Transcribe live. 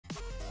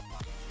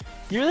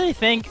You really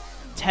think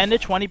 10 to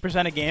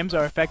 20% of games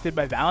are affected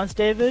by balance,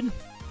 David?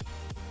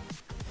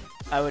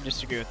 I would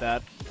disagree with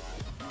that.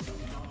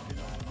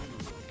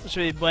 Should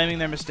be blaming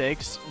their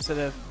mistakes instead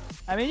of...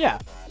 I mean, yeah.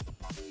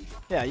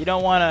 Yeah, you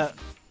don't want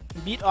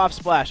to beat off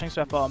splash. Thanks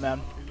for that follow, man.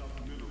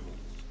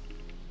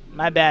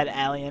 My bad,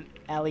 Ali,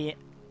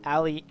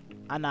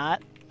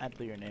 Anat. I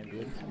blew your name,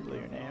 dude. I blew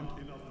your name.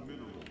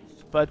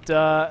 But,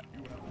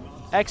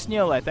 X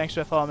Neolite, thanks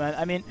for that follow, man.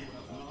 I mean...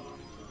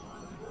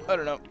 I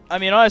don't know. I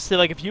mean, honestly,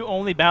 like, if you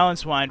only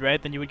balance wind,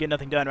 right, then you would get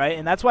nothing done, right?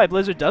 And that's why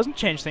Blizzard doesn't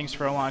change things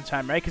for a long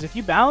time, right? Because if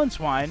you balance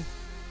wind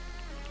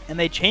and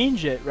they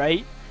change it,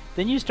 right,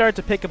 then you start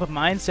to pick up a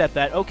mindset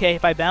that, okay,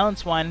 if I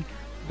balance wind,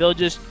 they'll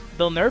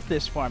nerf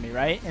this for me,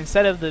 right?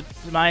 Instead of the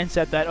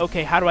mindset that,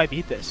 okay, how do I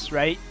beat this,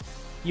 right?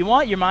 You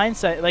want your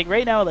mindset, like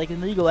right now, like in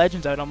League of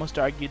Legends, I would almost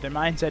argue their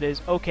mindset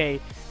is,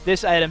 okay,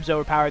 this item's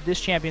overpowered, this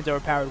champion's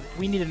overpowered,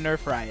 we need to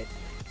nerf Riot.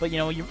 But, you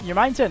know, your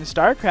mindset in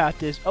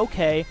StarCraft is,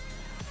 okay,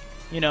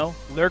 you know,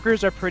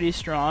 lurkers are pretty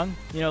strong.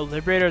 You know,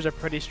 liberators are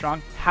pretty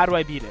strong. How do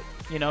I beat it?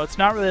 You know, it's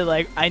not really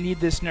like, I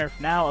need this nerf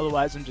now,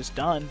 otherwise I'm just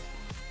done.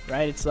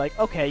 Right? It's like,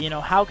 okay, you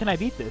know, how can I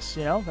beat this?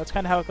 You know, that's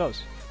kind of how it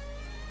goes.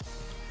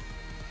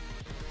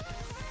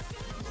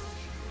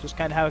 Just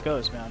kind of how it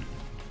goes, man.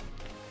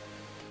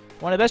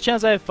 One of the best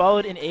channels I've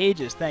followed in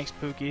ages. Thanks,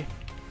 Pookie.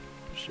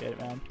 Appreciate it,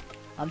 man.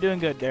 I'm doing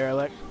good,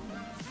 Derelict.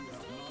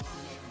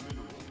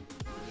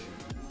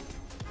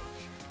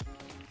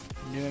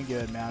 I'm doing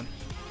good, man.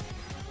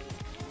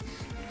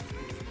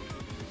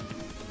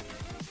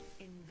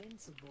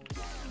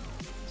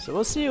 So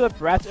we'll see what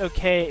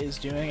BRATOK is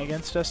doing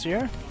against us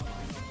here.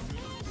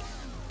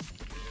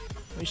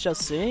 We shall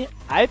see.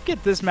 I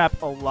get this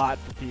map a lot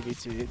for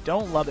PvT.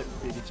 Don't love it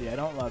for PvT. I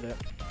don't love it.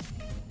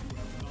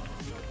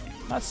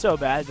 Not so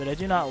bad, but I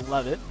do not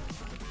love it.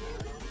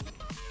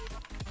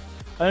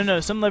 I don't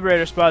know. Some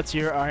Liberator spots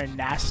here are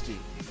nasty.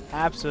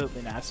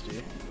 Absolutely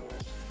nasty.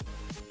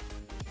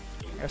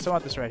 I guess I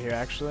want this right here,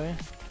 actually.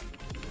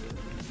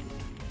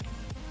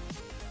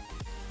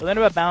 We learned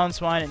about balance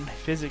wine in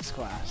physics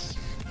class.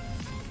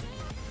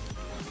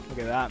 Look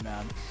at that,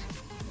 man.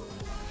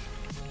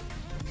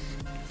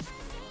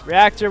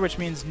 Reactor, which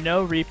means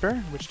no Reaper,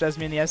 which does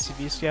mean the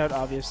SCV Scout,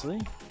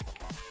 obviously.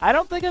 I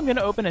don't think I'm going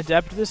to open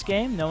Adept this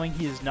game, knowing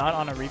he is not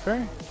on a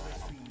Reaper.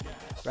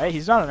 Right?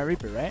 He's not on a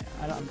Reaper, right?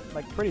 I'm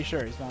like pretty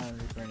sure he's not on a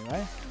Reaper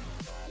anyway.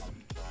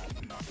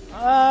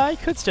 I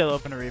could still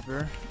open a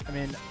Reaper. I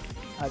mean,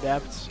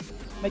 Adept.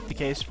 Make the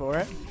case for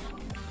it.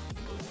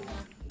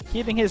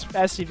 Keeping his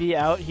SCV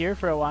out here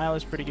for a while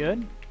is pretty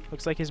good.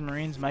 Looks like his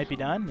Marines might be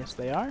done. Yes,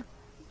 they are.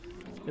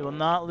 They will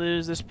not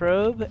lose this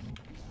probe.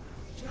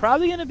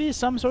 Probably going to be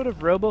some sort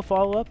of robo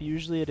follow-up.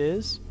 Usually it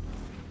is.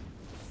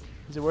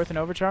 Is it worth an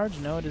overcharge?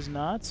 No, it is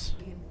not.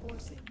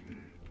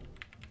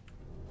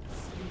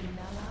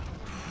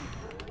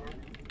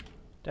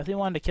 Definitely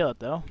wanted to kill it,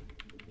 though.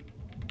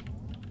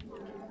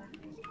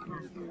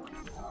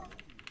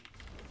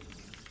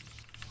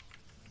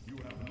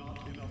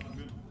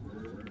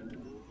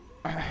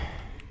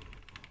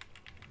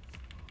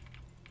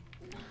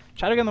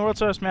 Tried to get in the World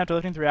Source map after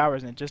lifting 3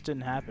 hours and it just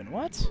didn't happen.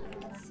 What?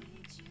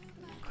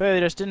 Clearly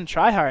just didn't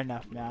try hard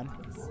enough, man.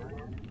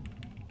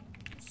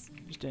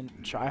 Just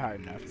didn't try hard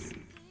enough.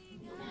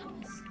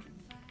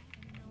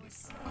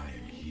 I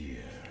am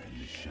here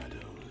in the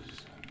shadows.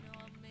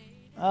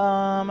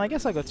 I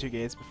guess I'll go 2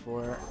 gates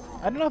before.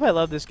 I don't know if I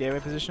love this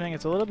gateway positioning.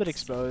 It's a little bit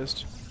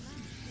exposed.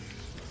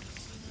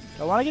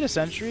 Do I want to get a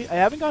sentry? I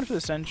haven't gone for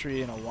the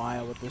sentry in a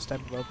while with this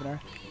type of opener.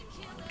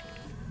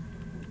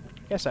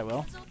 Guess I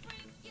will.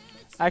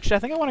 Actually, I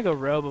think I want to go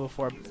robo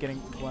before getting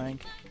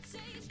blank.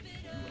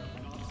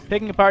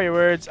 Picking apart your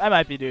words. I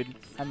might be, dude.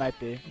 I might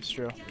be. It's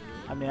true.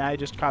 I mean, I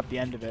just caught the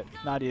end of it.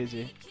 Not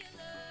easy.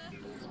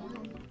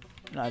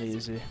 Not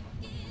easy.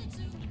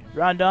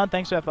 Rondon,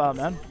 thanks for that follow,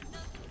 man.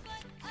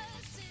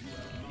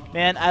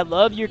 Man, I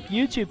love your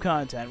YouTube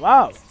content.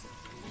 Wow.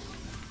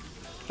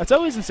 That's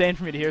always insane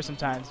for me to hear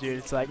sometimes, dude.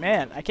 It's like,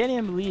 man, I can't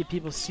even believe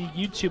people see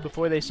YouTube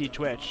before they see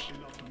Twitch.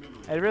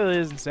 It really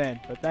is insane.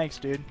 But thanks,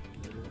 dude.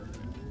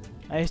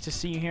 Nice to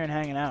see you here and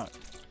hanging out.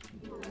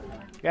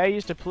 The guy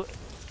used to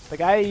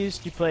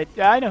play.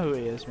 Yeah, I know who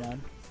he is,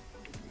 man.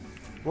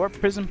 Warp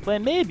Prism play,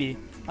 maybe.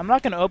 I'm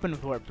not gonna open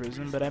with Warp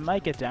Prism, but I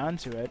might get down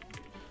to it.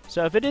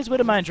 So if it is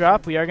Widowmine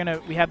drop, we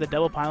have the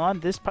double pylon.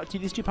 These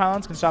 2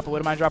 pylons can stop a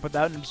Widowmine drop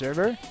without an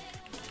observer,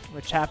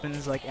 which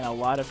happens like in a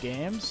lot of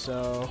games.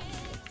 So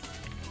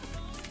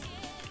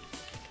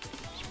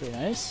it's pretty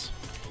nice.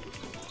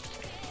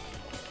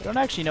 I don't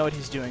actually know what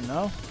he's doing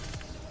though.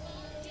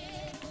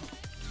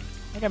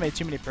 I think I made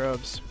too many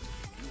probes.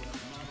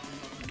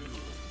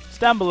 It's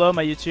down below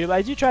my YouTube.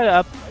 I do try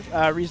to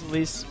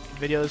release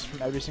videos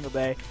from every single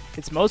day.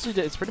 It's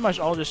pretty much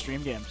all just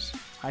stream games.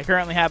 I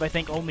currently have, I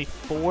think, only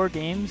 4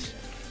 games,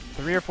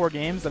 3 or 4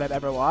 games that I've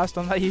ever lost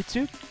on that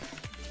YouTube.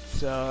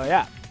 So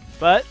yeah,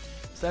 but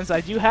since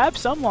I do have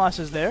some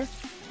losses there,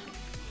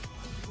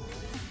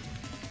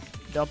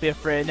 don't be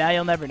afraid. Now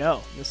you'll never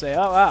know. You'll say,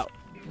 oh wow,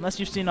 Unless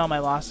you've seen all my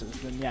losses,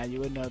 then yeah, you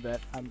would know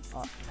that I'm.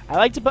 I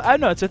like to. I don't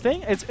know. It's a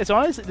thing. It's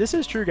honestly. This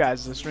is true,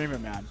 guys. As a streamer,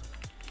 man.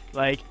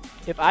 Like,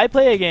 if I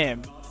play a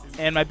game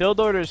and my build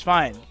order is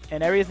fine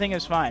and everything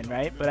is fine,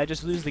 right? But I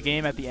just lose the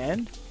game at the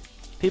end,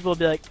 people will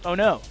be like, "Oh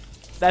no,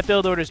 that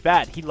build order is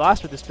bad. He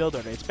lost with this build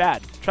order. It's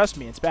bad. Trust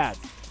me, it's bad."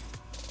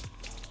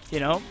 You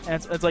know,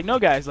 and it's like, no,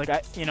 guys. Like,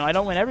 I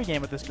don't win every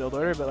game with this build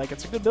order, but like,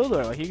 it's a good build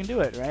order. Like, you can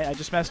do it, right? I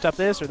just messed up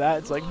this or that.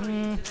 It's like,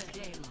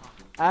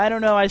 I don't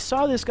know. I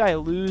saw this guy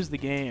lose the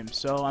game,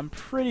 so I'm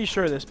pretty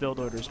sure this build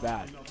order is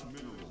bad.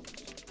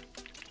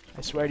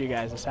 I swear to you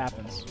guys, this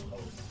happens.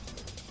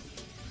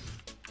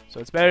 So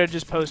it's better to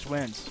just post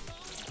wins.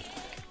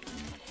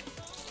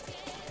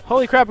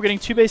 Holy crap, we're getting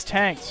 2 base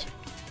tanked.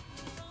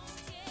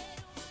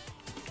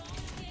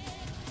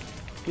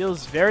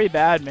 Feels very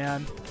bad,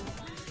 man.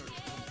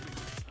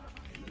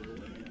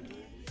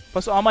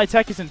 Plus all my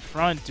tech is in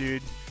front,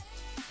 dude.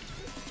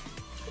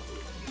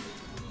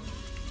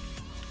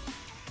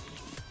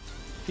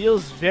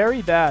 Feels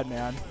very bad,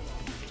 man.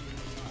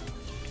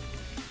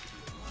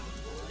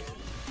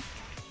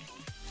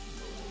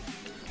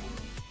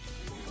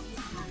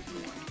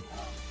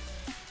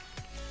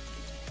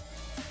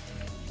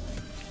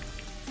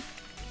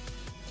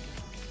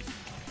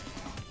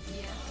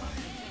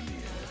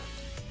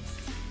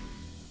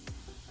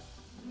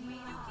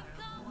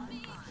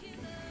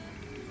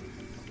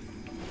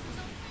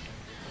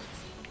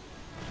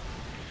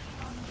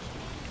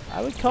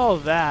 I would call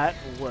that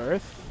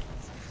worth.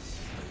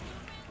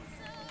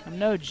 I'm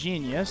no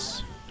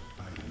genius.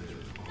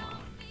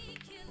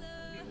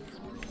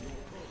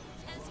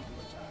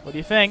 What do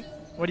you think?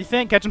 What do you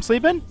think? Catch him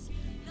sleeping?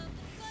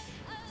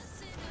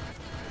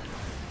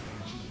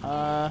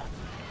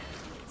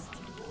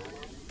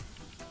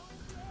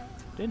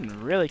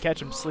 Didn't really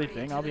catch him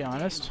sleeping, I'll be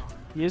honest.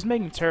 He is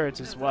making turrets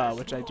as well,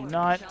 which I do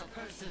not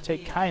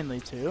take kindly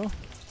to.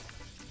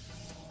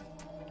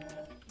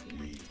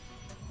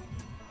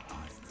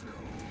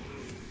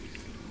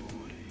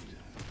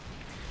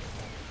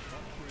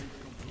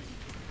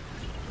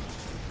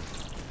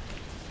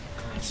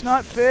 It's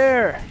not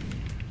fair.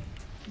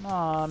 Come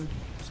on.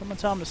 Someone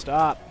tell him to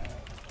stop.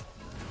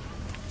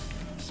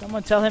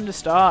 Someone tell him to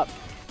stop.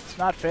 It's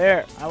not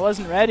fair. I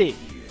wasn't ready.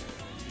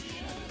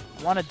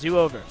 I want a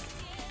do-over.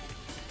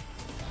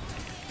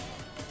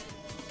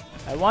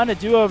 I want a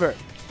do-over.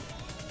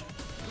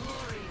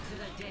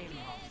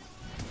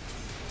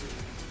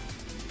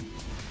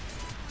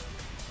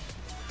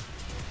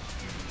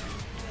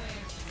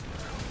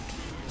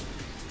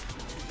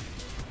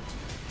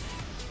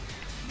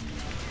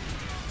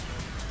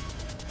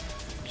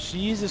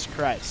 Jesus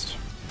Christ.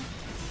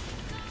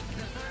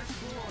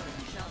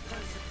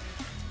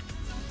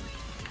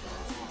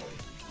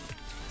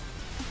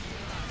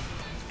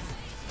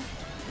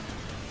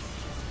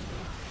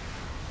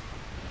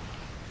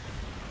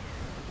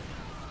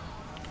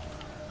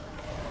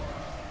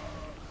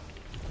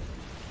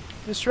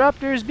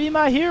 Disruptors, be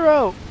my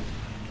hero!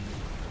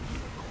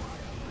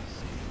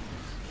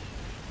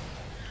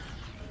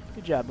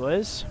 Good job,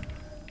 boys.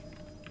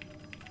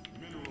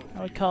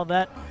 I would call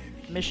that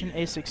mission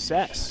a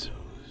success.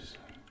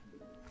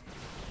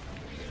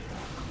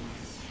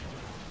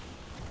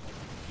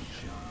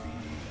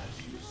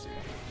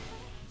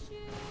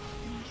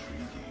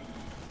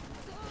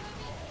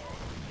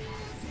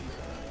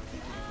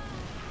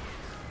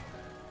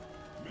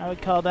 I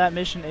would call that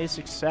mission a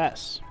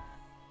success.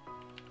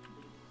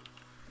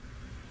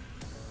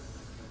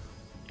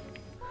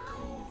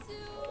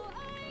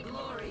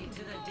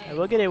 I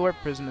will get a warp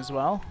prism as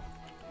well.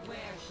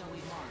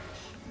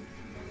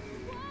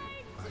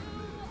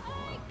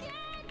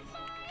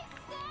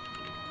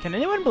 Can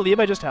anyone believe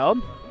I just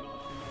held?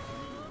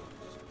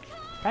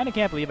 Kinda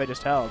can't believe I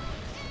just held.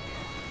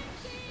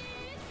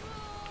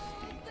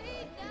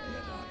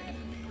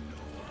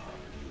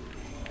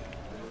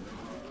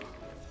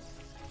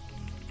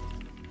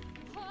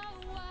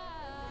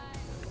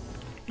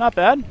 Not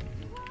bad.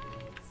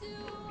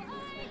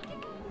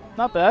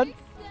 Not bad.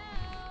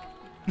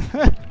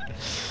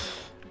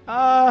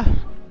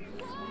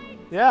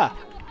 Yeah.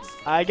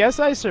 I guess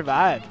I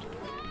survived.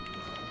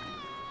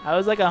 I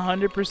was like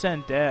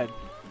 100% dead.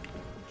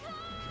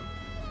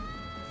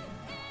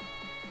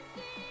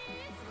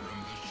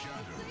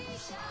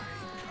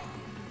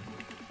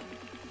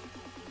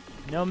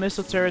 No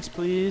missile turrets,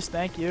 please.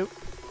 Thank you.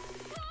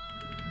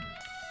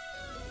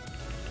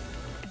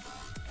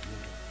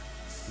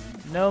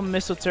 No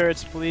missile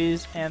turrets,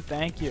 please, and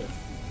thank you.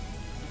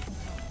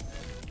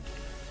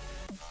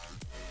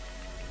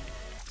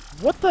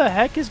 What the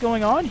heck is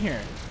going on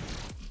here?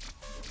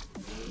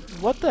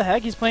 What the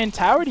heck? He's playing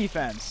tower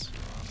defense.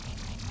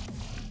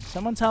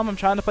 Someone tell him I'm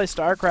trying to play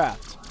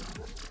StarCraft.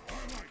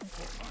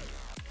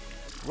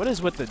 What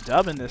is with the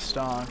dub in this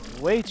song?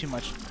 Way too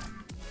much.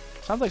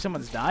 Sounds like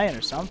someone's dying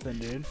or something,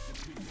 dude.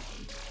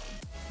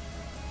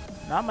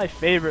 Not my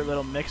favorite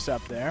little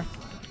mix-up there.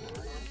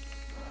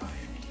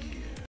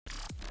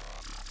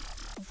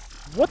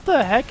 What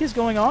the heck is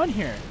going on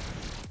here?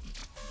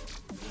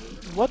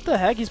 What the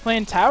heck? He's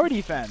playing tower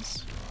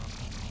defense.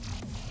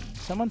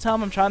 Someone tell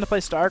him I'm trying to play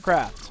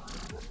StarCraft.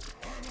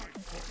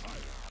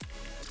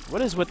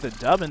 What is with the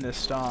dub in this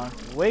song?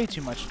 Way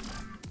too much.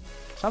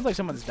 Sounds like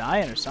someone's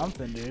dying or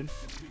something, dude.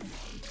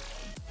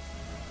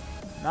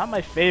 Not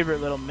my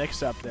favorite little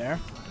mix-up there.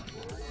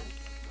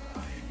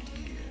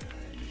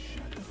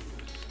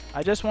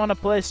 I just want to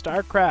play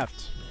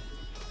StarCraft.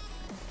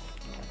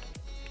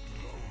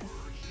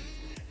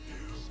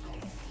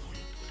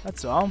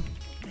 That's all.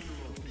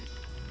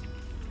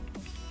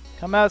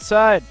 Come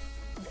outside.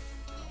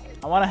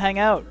 I want to hang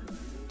out.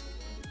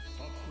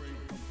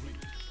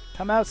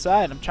 Come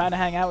outside. I'm trying to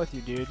hang out with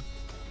you, dude.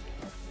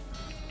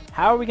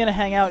 How are we going to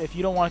hang out if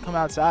you don't want to come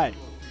outside?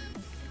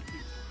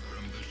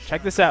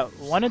 Check this out.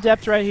 One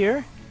adept right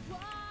here.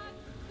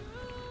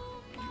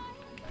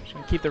 Just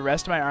going to keep the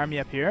rest of my army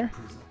up here.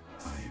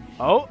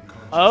 Oh.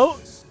 Oh.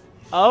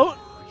 Oh.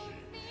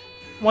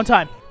 One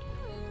time.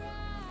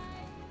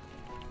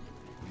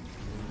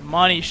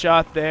 Money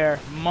shot there.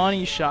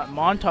 Money shot.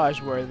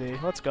 Montage worthy.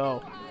 Let's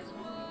go.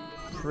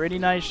 Pretty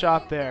nice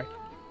shot there.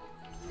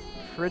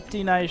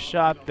 Pretty nice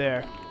shot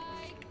there.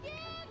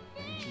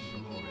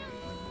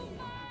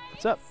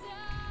 What's up?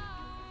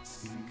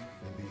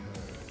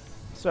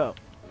 So,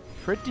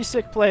 pretty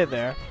sick play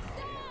there.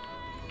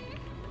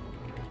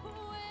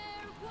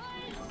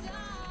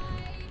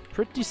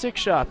 Pretty sick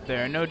shot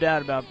there, no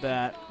doubt about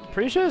that.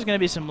 Pretty sure there's going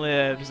to be some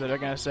libs that are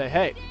going to say,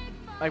 hey,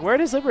 like, where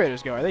does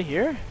Liberators go? Are they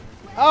here?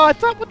 Oh, I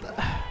thought, what the...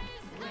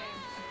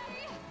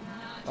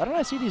 Why don't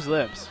I see these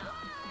libs?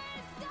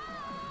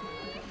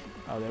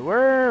 Oh, they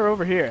were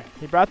over here.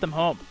 He brought them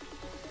home.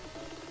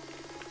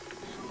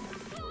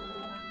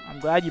 I'm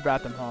glad you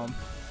brought them home.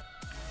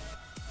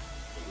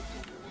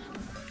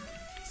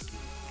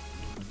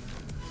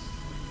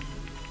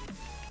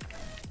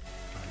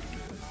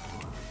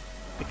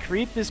 The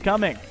creep is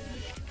coming.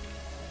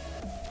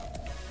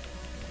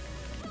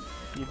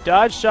 You've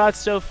dodged shots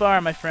so far,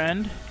 my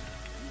friend.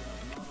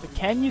 But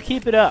can you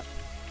keep it up?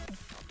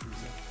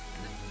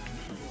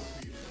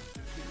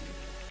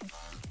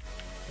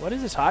 What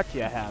is this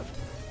hotkey I have?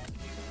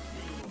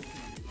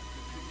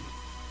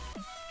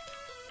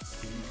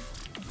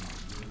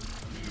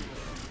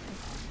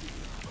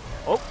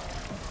 Oh.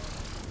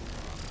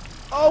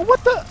 Oh,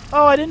 what the?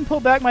 Oh, I didn't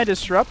pull back my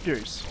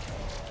disruptors.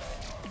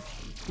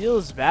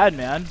 Feels bad,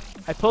 man.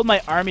 I pulled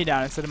my army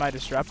down instead of my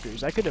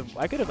disruptors. I could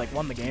have like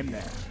won the game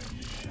there.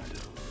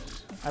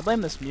 I blame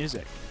this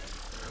music.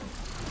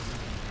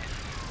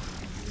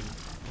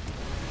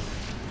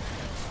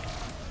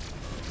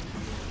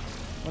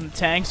 When the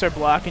tanks are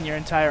blocking your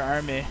entire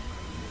army.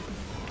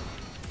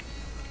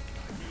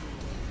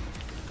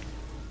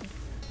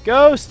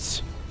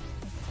 Ghosts!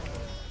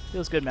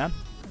 Feels good, man.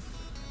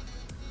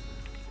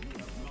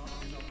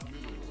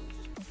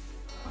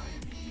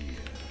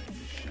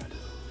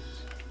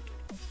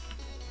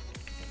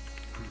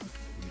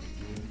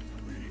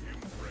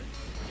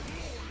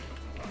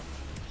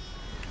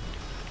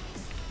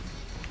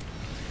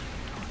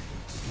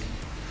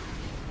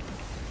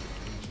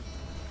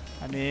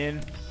 I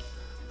mean...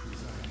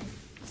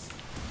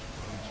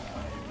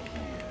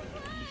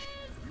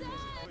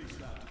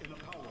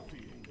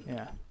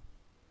 yeah.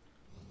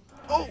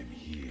 Oh!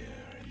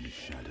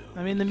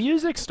 I mean, the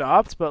music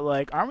stopped, but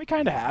like, aren't we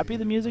kind of happy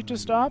the music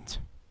just stopped?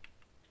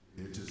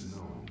 I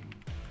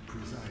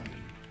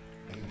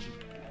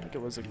think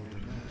it was a...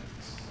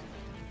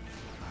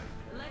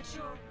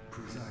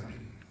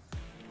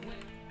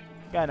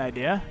 Got an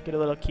idea. Get a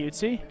little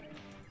cutesy.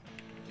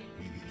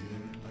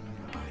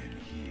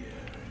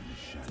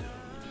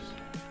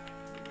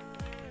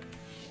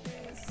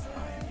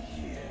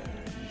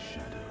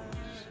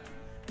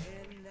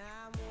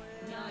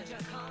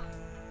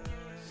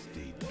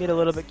 Get a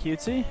little bit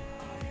cutesy.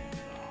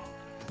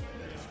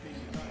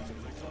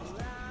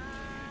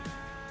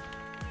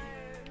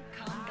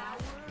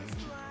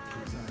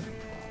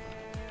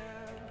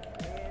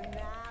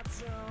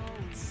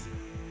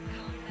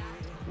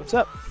 What's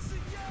up?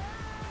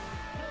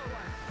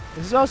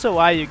 This is also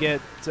why you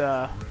get this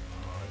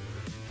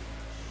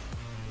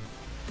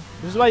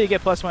is why you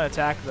get +1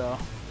 attack though.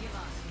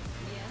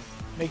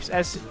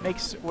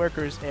 Makes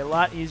workers a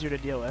lot easier to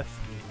deal with.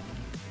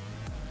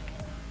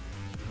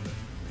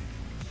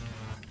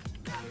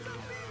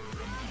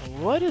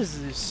 What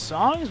is these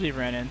songs we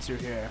ran into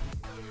here?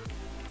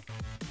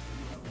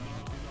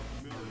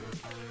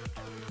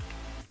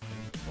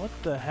 What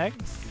the heck?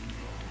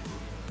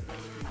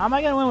 How am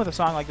I gonna win with a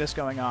song like this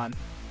going on?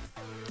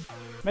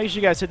 Make sure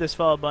you guys hit this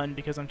follow button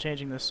because I'm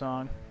changing this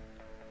song.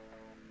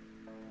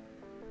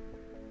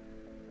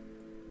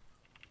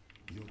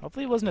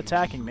 Hopefully he wasn't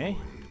attacking me.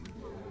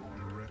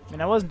 I mean,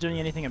 I wasn't doing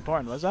anything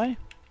important, was I?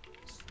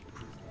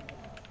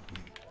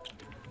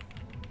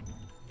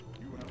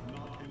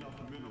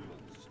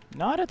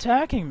 Not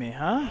attacking me,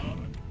 huh?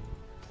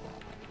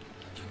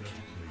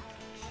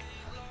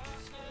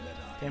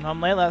 Came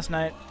home late last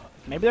night.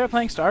 Maybe they were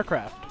playing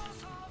StarCraft.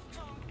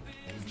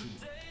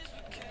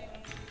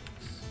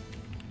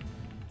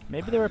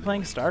 Maybe they were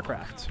playing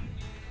StarCraft.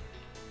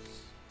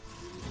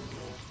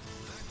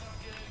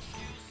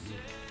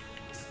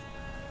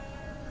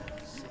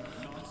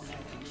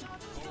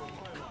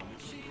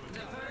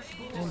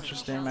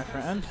 interesting, my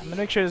friend. I'm gonna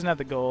make sure he doesn't have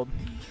the gold.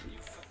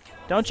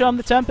 Don't show him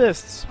the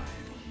Tempests!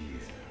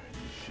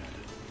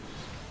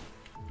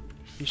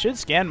 He should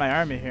scan my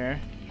army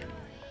here.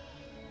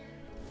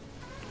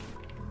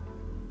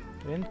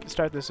 We didn't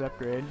start this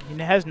upgrade. He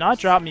has not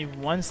dropped me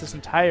once this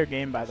entire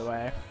game, by the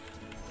way.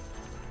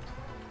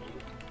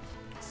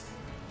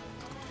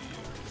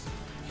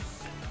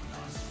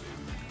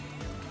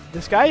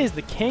 This guy is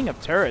the king of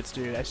turrets,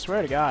 dude. I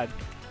swear to God.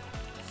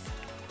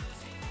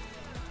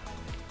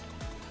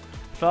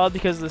 Followed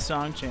because of the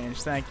song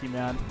change. Thank you,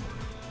 man.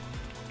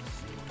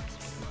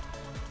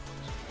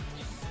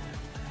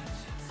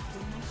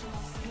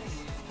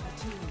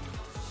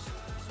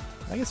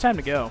 I think it's time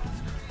to go.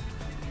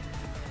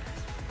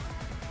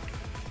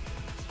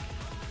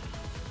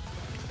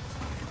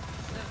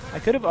 I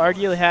could have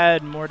arguably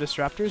had more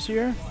disruptors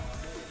here,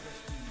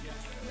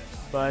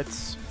 but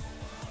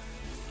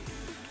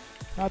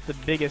not the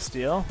biggest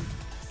deal.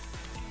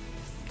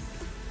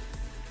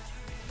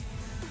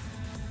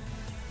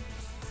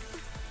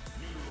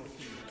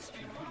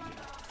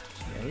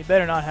 Yeah, you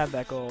better not have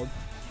that gold.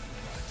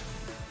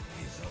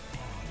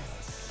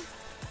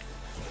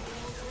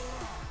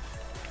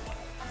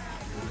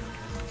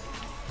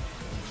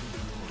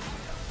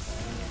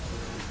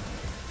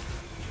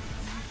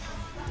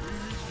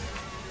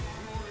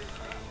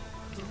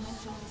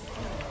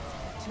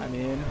 I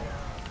mean,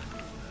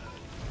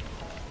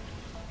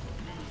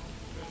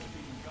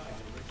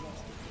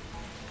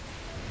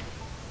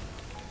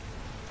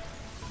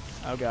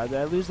 oh god, did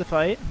I lose the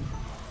fight?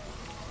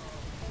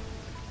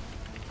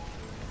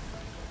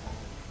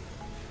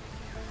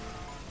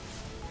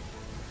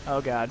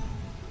 Oh god.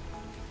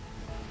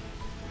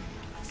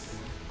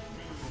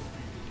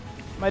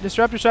 My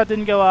disruptor shot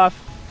didn't go off.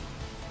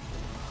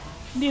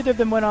 Neither of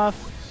them went off.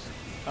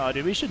 Oh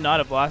dude, we should not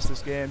have lost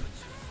this game.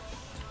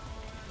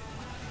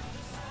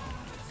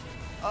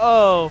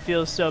 Oh,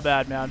 feels so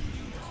bad, man.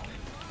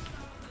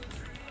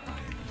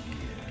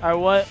 Or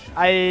what?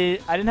 I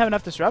didn't have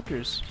enough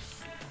disruptors.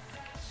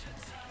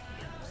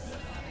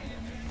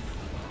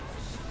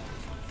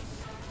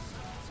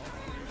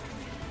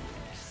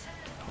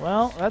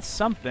 Well, that's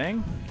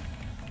something.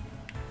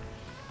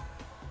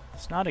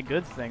 It's not a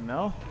good thing,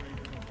 though.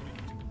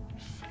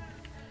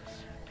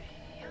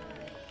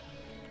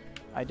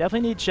 I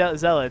definitely need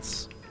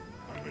zealots.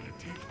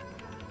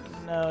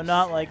 No,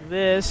 not like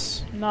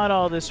this. Not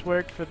all this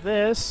work for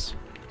this.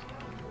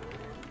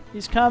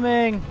 He's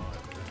coming.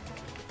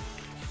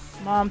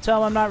 Mom, tell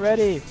him I'm not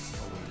ready.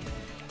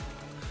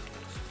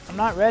 I'm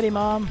not ready,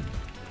 Mom.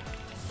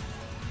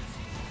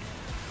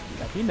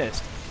 Yeah, he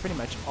missed pretty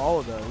much all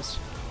of those.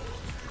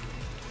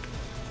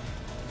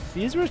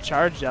 These were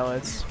charge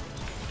zealots.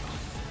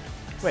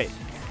 Wait.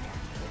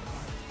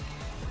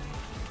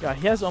 God,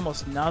 he has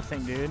almost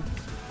nothing, dude.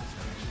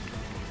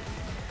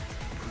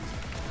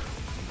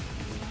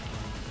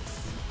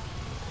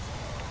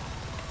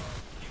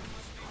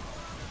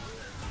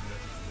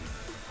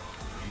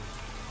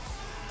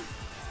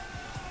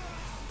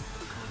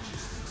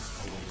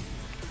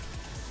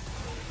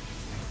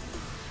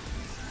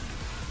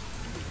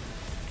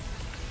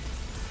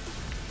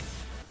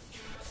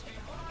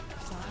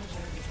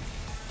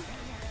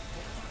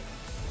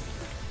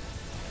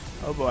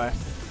 Oh boy.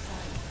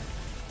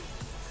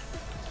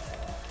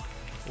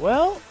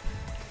 Well,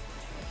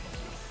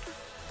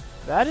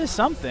 that is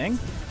something.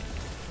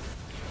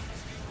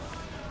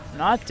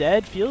 Not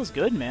dead feels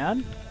good,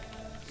 man.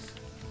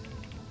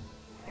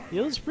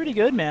 Feels pretty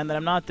good, man, that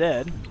I'm not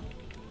dead.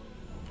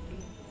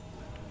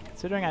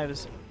 Considering I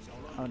was...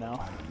 Oh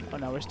no. Oh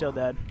no, we're still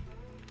dead.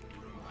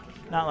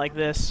 Not like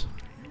this.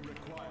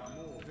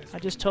 I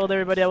just told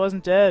everybody I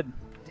wasn't dead.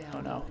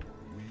 Oh no.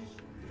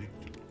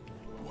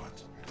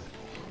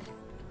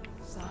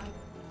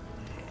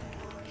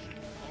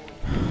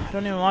 I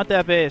don't even want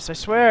that base, I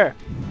swear.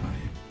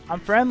 I'm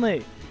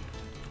friendly.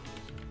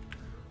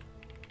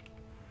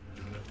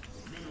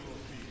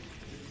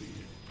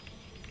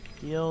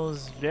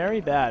 Feels very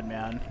bad,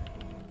 man.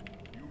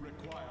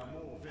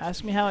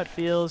 Ask me how it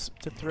feels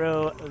to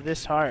throw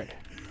this hard.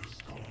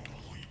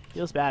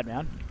 Feels bad,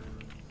 man.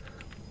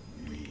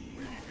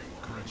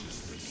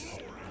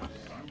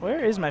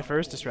 Where is my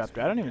first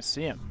disruptor? I don't even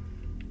see him.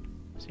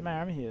 See my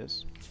army? He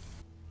is.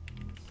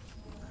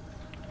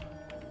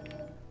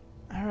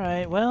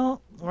 Alright,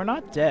 well, we're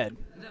not dead.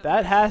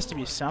 That has to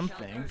be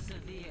something.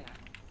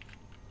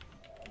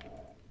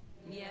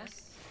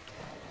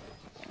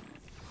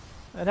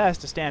 That has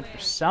to stand for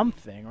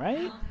something,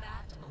 right?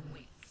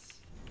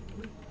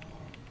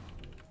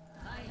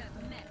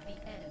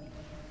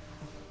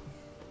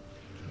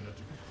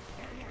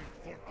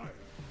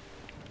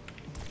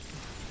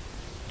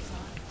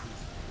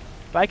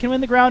 If I can win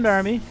the ground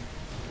army,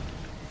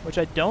 which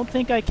I don't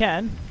think I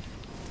can.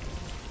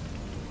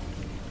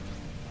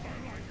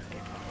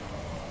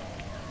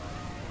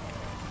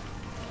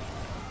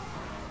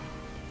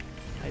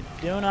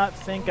 I do not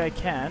think I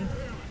can.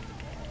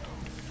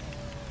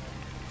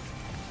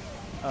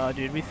 Oh,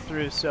 dude, we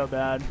threw so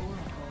bad.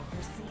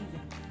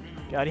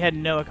 God, he had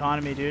no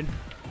economy, dude.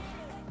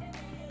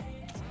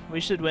 We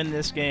should win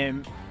this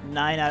game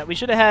 9 out. We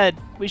should have had.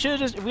 We should have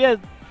just. We had.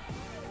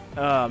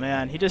 Oh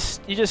man, he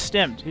just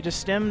stimmed. He just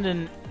stimmed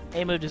and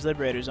A-moved his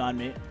Liberators on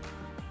me.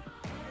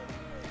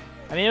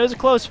 I mean, it was a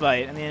close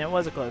fight. I mean, it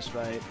was a close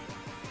fight.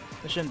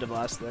 I shouldn't have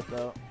lost that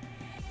though.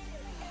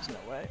 There's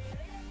no way.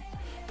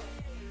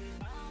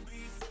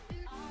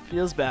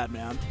 Feels bad,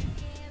 man.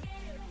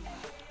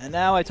 And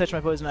now I touch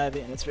my Poison Ivy,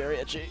 and it's very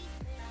itchy.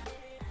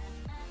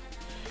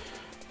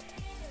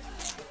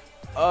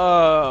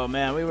 Oh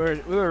man, we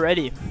were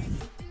ready,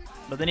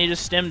 but then he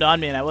just stimmed on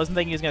me, and I wasn't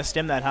thinking he was gonna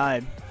stim that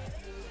high.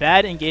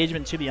 Bad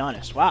engagement, to be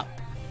honest. Wow.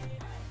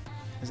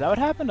 Is that what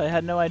happened? I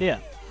had no idea.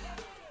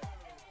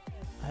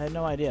 I had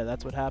no idea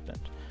that's what happened.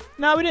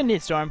 No, we didn't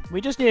need Storm.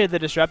 We just needed the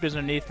Disruptors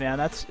underneath, man.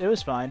 It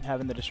was fine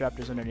having the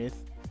Disruptors underneath.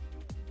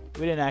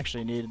 We didn't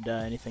actually need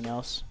anything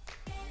else.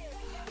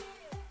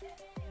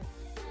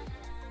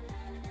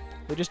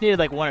 We just needed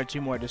like 1 or 2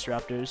 more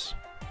Disruptors.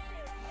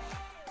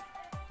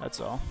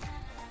 That's all.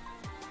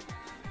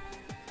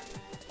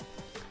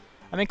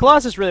 I mean,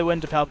 Colossus really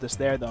wouldn't have helped us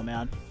there, though,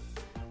 man.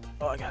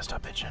 Oh, I gotta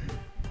stop pitching.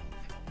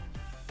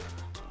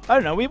 I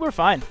don't know. We were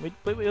fine. We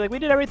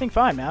did everything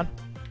fine, man.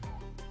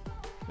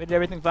 We did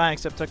everything fine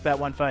except took that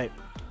one fight.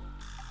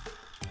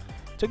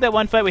 Took that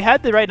one fight. We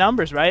had the right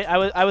numbers, right?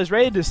 I was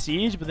ready to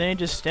siege, but then he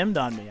just stimmed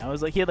on me. I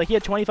was like, he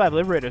had 25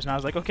 Liberators, and I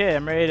was like, okay,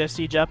 I'm ready to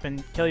siege up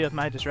and kill you with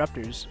my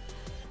Disruptors.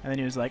 And then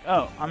he was like,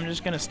 oh, I'm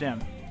just gonna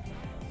stim.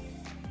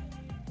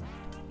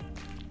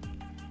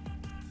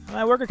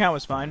 My worker count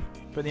was fine.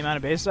 For the amount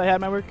of bases I had,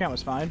 my worker count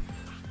was fine.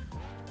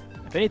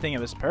 If anything, it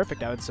was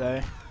perfect, I would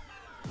say.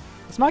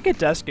 Let's not get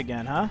Dusk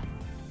again, huh?